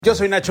Yo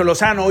soy Nacho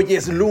Lozano, hoy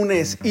es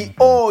lunes y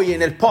hoy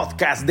en el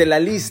podcast de La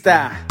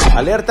Lista.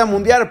 Alerta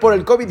mundial por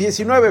el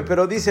COVID-19,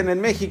 pero dicen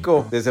en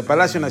México, desde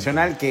Palacio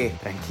Nacional, que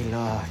tranquilo,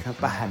 no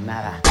pasa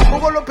nada.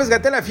 Hugo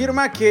López-Gatell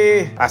afirma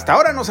que hasta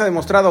ahora no se ha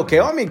demostrado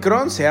que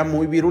Omicron sea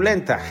muy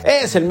virulenta.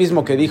 Es el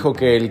mismo que dijo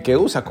que el que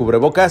usa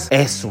cubrebocas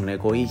es un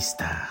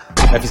egoísta.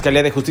 La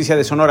Fiscalía de Justicia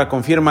de Sonora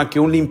confirma que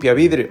un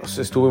limpiavidrios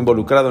estuvo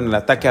involucrado en el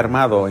ataque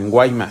armado en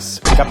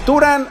Guaymas.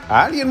 Capturan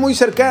a alguien muy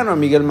cercano a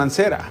Miguel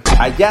Mancera.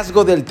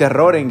 Hallazgo del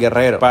terror en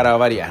Guerrero, para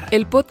variar.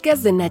 El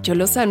podcast de Nacho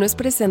Lozano es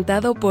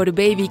presentado por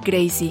Baby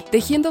Crazy,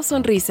 tejiendo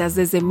sonrisas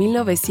desde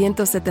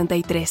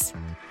 1973.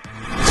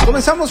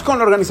 Comenzamos con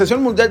la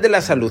Organización Mundial de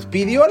la Salud.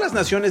 Pidió a las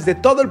naciones de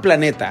todo el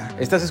planeta.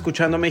 ¿Estás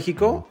escuchando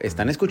México?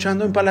 ¿Están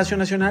escuchando en Palacio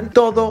Nacional?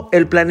 Todo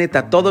el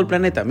planeta.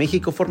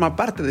 México forma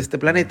parte de este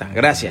planeta.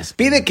 Gracias.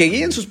 Pide que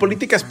guíen sus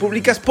políticas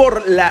públicas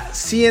por la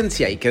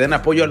ciencia y que den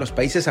apoyo a los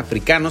países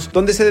africanos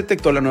donde se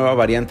detectó la nueva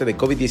variante de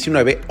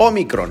COVID-19,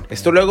 Omicron.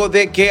 Esto luego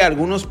de que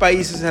algunos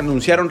países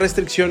anunciaron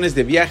restricciones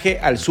de viaje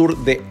al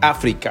sur de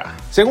África.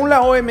 Según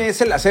la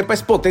OMS, la cepa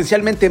es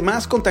potencialmente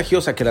más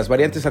contagiosa que las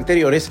variantes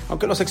anteriores,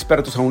 aunque los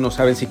expertos aún no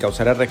saben si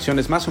causará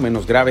reacciones más o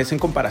menos graves en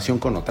comparación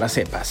con otras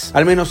cepas.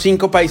 Al menos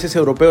 5 países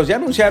europeos ya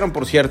anunciaron,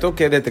 por cierto,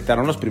 que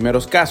detectaron los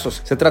primeros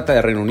casos. Se trata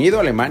de Reino Unido,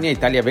 Alemania,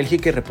 Italia,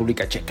 Bélgica y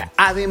República Checa.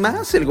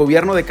 Además, el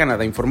gobierno de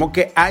Canadá informó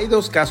que hay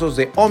 2 casos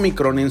de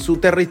Omicron en su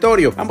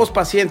territorio. Ambos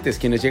pacientes,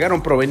 quienes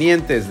llegaron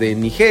provenientes de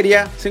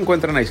Nigeria, se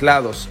encuentran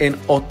aislados en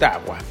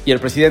Ottawa. Y el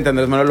presidente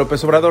Andrés Manuel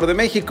López Obrador de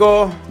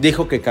México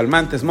dijo que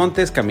calmantes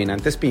montes,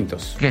 caminantes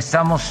pintos. Que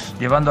estamos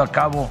llevando a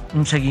cabo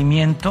un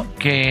seguimiento,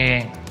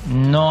 que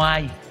no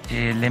hay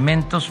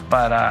elementos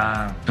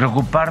para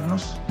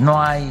preocuparnos,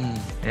 no hay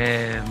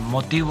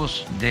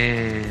motivos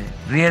de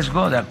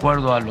riesgo de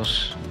acuerdo a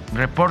los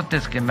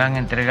reportes que me han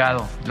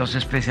entregado los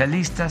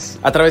especialistas.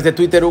 A través de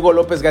Twitter, Hugo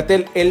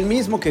López-Gatell, el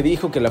mismo que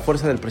dijo que la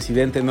fuerza del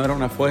presidente no era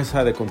una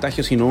fuerza de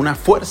contagio, sino una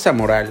fuerza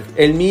moral.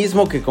 El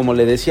mismo que, como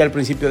le decía al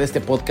principio de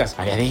este podcast,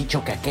 había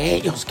dicho que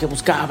aquellos que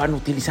buscaban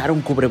utilizar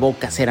un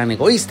cubrebocas eran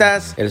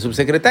egoístas. El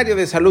subsecretario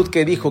de Salud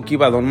que dijo que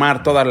iba a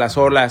domar todas las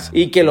olas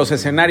y que los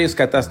escenarios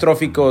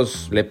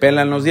catastróficos le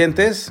pelan los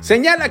dientes,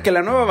 señala que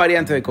la nueva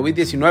variante de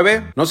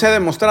COVID-19 no se ha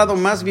demostrado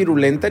más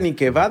virulenta ni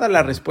que evada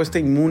la respuesta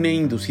inmune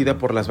inducida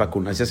por las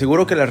vacunas. Y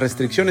aseguró que las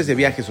restricciones de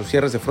viajes o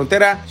cierres de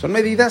frontera son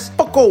medidas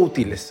poco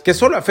útiles, que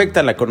solo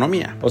afectan la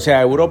economía. O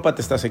sea, Europa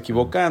te estás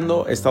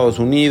equivocando, Estados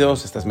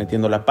Unidos estás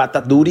metiendo la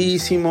pata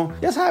durísimo.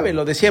 Ya sabe,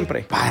 lo de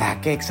siempre. ¿Para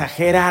qué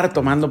exagerar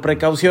tomando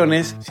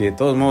precauciones si de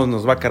todos modos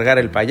nos va a cargar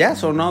el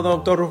payaso, no,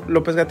 doctor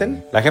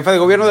López-Gatell? La jefa de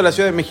gobierno de la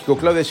Ciudad de México,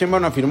 Claudia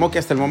Sheinbaum, afirmó que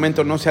hasta el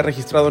momento no se ha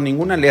registrado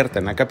ninguna alerta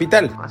en la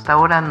capital. Hasta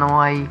ahora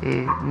no hay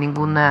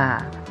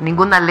ninguna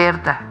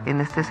alerta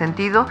en este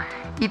sentido.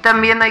 Y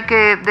también hay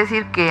que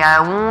decir que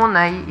aún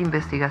hay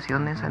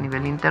investigaciones a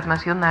nivel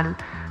internacional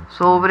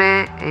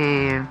sobre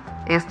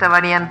esta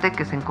variante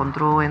que se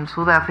encontró en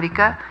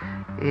Sudáfrica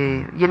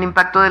y el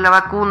impacto de la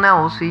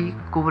vacuna, o si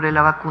cubre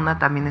la vacuna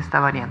también esta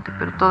variante.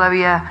 Pero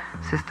todavía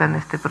se está en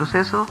este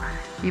proceso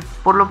y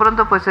por lo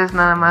pronto pues es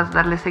nada más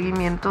darle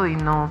seguimiento y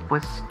no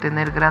pues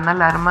tener gran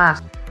alarma.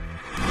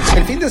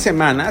 El fin de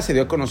semana se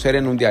dio a conocer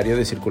en un diario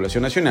de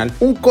circulación nacional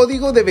un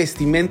código de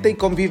vestimenta y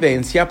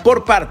convivencia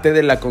por parte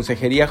de la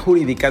Consejería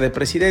Jurídica de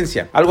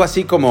Presidencia. Algo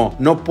así como: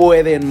 no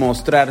pueden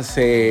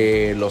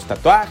mostrarse los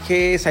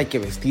tatuajes, hay que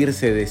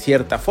vestirse de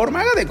cierta forma.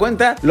 Haga de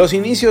cuenta los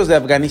inicios de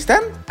Afganistán,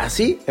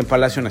 así en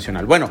Palacio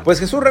Nacional. Bueno, pues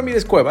Jesús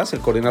Ramírez Cuevas,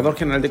 el coordinador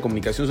general de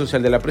comunicación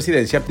social de la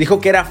Presidencia,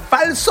 dijo que era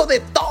falso de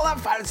toda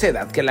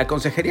falsedad que la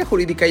Consejería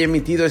Jurídica haya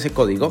emitido ese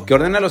código que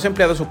ordena a los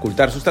empleados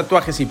ocultar sus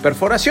tatuajes y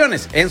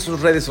perforaciones. En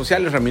sus redes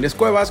sociales, Ramírez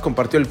Cuevas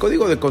compartió el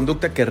código de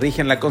conducta que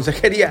rige en la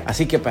consejería.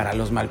 Así que para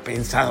los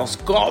malpensados,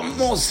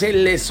 ¿cómo se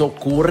les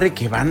ocurre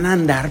que van a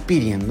andar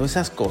pidiendo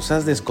esas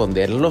cosas de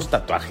esconder los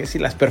tatuajes y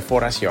las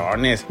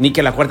perforaciones? Ni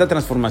que la Cuarta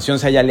Transformación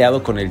se haya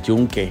aliado con el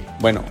Yunque.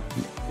 Bueno,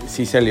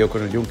 sí se alió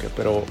con el Yunque,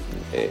 pero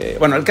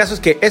el caso es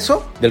que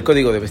eso del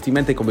código de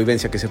vestimenta y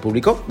convivencia que se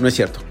publicó no es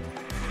cierto.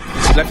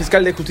 La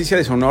fiscal de Justicia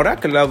de Sonora,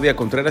 Claudia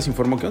Contreras,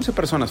 informó que 11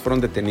 personas fueron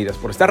detenidas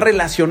por estar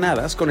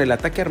relacionadas con el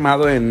ataque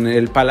armado en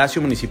el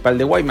Palacio Municipal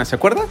de Guaymas. ¿Se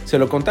acuerda? Se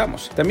lo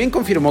contamos. También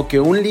confirmó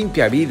que un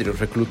limpiavidrios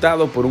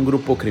reclutado por un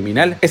grupo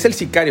criminal es el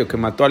sicario que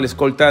mató a la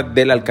escolta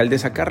de la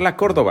alcaldesa Carla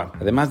Córdoba.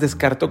 Además,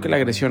 descartó que la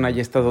agresión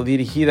haya estado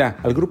dirigida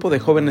al grupo de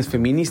jóvenes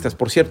feministas.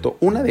 Por cierto,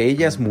 una de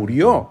ellas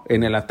murió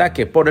en el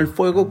ataque por el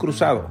fuego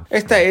cruzado.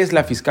 Esta es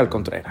la fiscal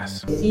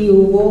Contreras. Sí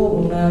hubo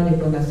una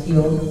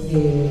detonación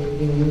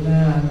de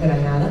una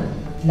granada,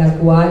 la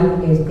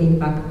cual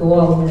impactó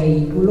a un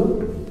vehículo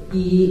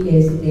y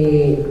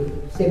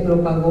se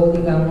propagó,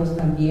 digamos,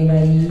 también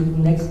ahí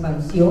una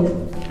expansión,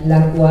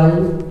 la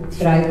cual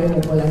trae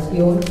como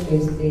colación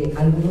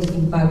algunos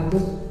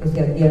impactos que se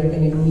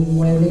advierten en un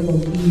inmueble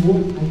contiguo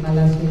al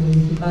Palacio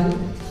Municipal.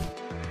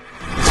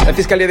 La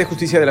Fiscalía de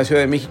Justicia de la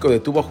Ciudad de México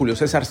detuvo a Julio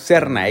César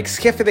Serna, ex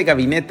jefe de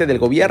gabinete del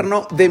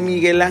gobierno de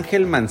Miguel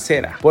Ángel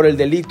Mancera, por el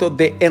delito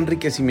de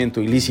enriquecimiento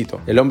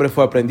ilícito. El hombre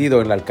fue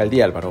aprehendido en la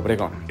alcaldía Álvaro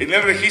Obregón. En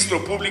el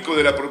registro público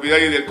de la propiedad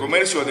y del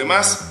comercio,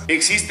 además,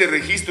 existe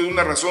registro de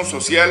una razón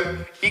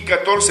social y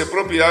 14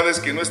 propiedades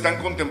que no están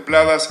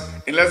contempladas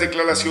en las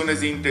declaraciones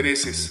de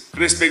intereses.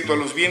 Respecto a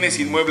los bienes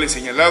inmuebles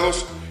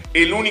señalados,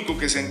 el único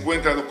que se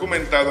encuentra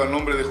documentado a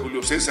nombre de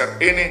Julio César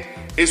N.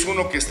 es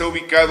uno que está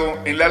ubicado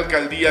en la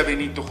alcaldía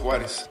Benito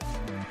Juárez.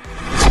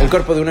 El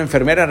cuerpo de una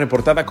enfermera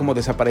reportada como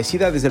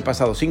desaparecida desde el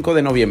pasado 5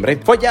 de noviembre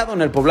fue hallado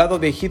en el poblado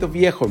de Ejido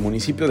Viejo, el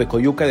municipio de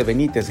Coyuca de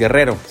Benítez,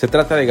 Guerrero. Se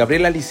trata de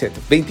Gabriela Lisset,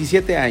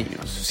 27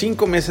 años,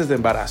 5 meses de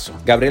embarazo.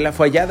 Gabriela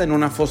fue hallada en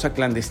una fosa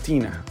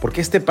clandestina,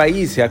 porque este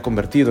país se ha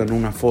convertido en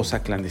una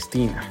fosa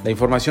clandestina. La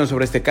información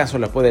sobre este caso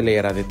la puede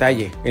leer a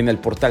detalle en el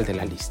portal de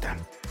La Lista.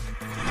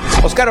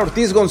 Óscar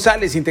Ortiz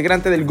González,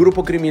 integrante del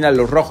grupo criminal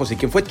Los Rojos y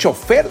quien fue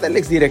chofer del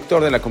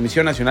exdirector de la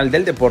Comisión Nacional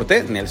del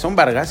Deporte, Nelson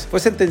Vargas, fue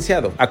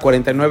sentenciado a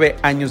 49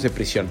 años de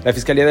prisión. La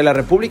Fiscalía de la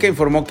República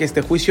informó que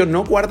este juicio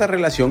no guarda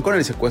relación con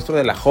el secuestro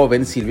de la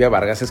joven Silvia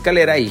Vargas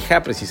Escalera,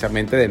 hija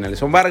precisamente de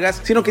Nelson Vargas,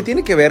 sino que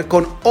tiene que ver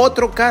con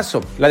otro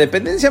caso. La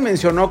dependencia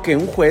mencionó que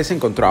un juez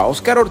encontró a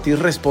Óscar Ortiz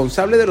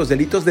responsable de los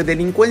delitos de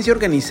delincuencia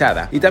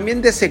organizada y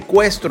también de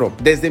secuestro.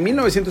 Desde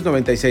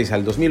 1996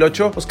 al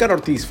 2008, Óscar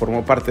Ortiz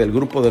formó parte del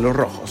grupo de Los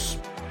Rojos.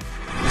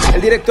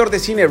 El director de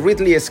cine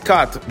Ridley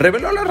Scott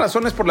reveló las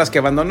razones por las que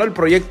abandonó el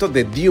proyecto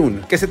de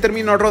Dune, que se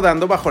terminó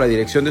rodando bajo la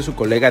dirección de su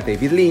colega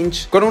David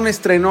Lynch, con un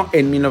estreno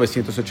en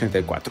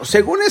 1984.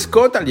 Según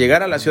Scott, al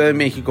llegar a la Ciudad de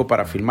México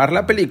para filmar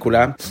la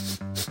película,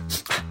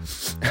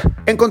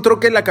 encontró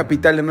que la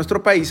capital de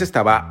nuestro país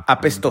estaba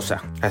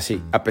apestosa. Así,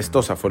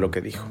 apestosa fue lo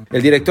que dijo.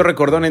 El director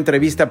recordó en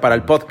entrevista para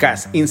el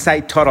podcast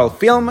Inside Total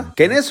Film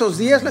que en esos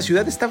días la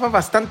ciudad estaba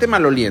bastante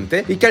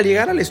maloliente y que al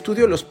llegar al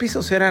estudio los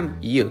pisos eran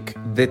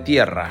de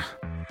tierra.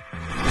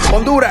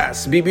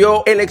 Honduras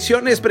vivió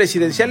elecciones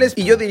presidenciales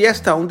y yo diría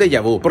hasta un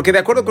déjà vu, porque de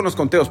acuerdo con los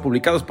conteos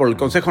publicados por el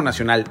Consejo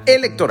Nacional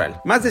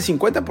Electoral, más del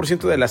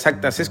 50% de las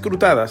actas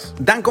escrutadas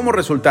dan como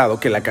resultado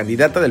que la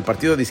candidata del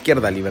partido de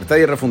izquierda Libertad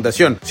y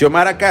Refundación,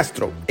 Xiomara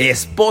Castro,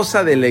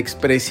 esposa del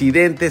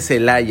expresidente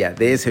Zelaya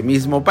de ese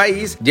mismo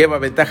país, lleva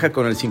ventaja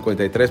con el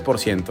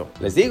 53%.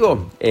 Les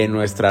digo, en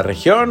nuestra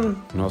región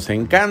nos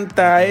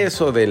encanta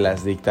eso de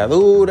las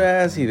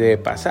dictaduras y de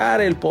pasar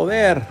el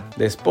poder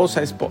de esposa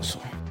a esposo.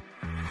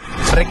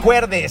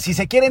 Recuerde, si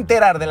se quiere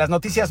enterar de las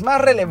noticias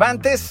más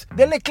relevantes,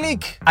 denle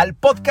click al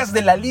podcast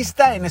de La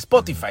Lista en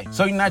Spotify.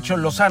 Soy Nacho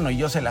Lozano y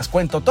yo se las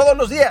cuento todos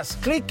los días.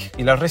 Click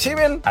y las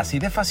reciben así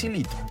de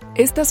facilito.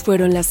 Estas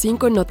fueron las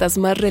 5 notas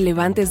más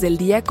relevantes del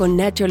día con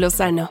Nacho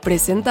Lozano,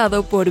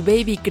 presentado por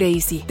Baby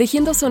Crazy,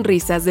 tejiendo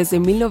sonrisas desde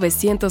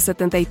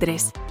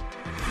 1973.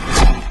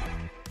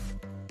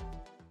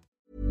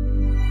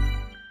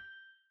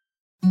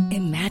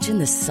 Imagine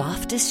the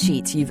softest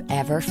sheets you've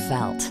ever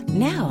felt.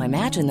 Now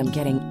imagine them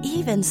getting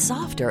even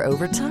softer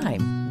over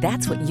time.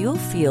 That's what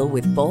you'll feel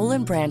with Boll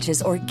 &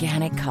 Branch's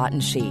organic cotton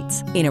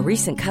sheets. In a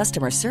recent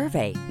customer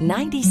survey,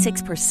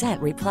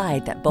 96%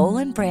 replied that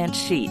Boll & Branch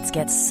sheets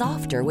get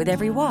softer with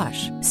every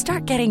wash.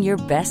 Start getting your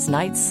best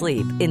night's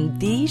sleep in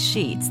these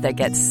sheets that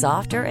get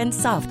softer and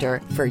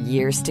softer for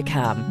years to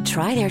come.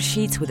 Try their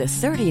sheets with a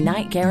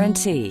 30-night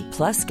guarantee.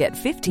 Plus, get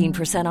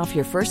 15% off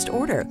your first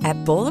order at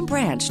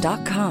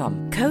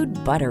bollandbranch.com. Code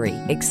BUTTERY.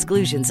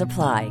 Exclusions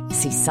apply.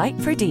 See site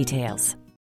for details.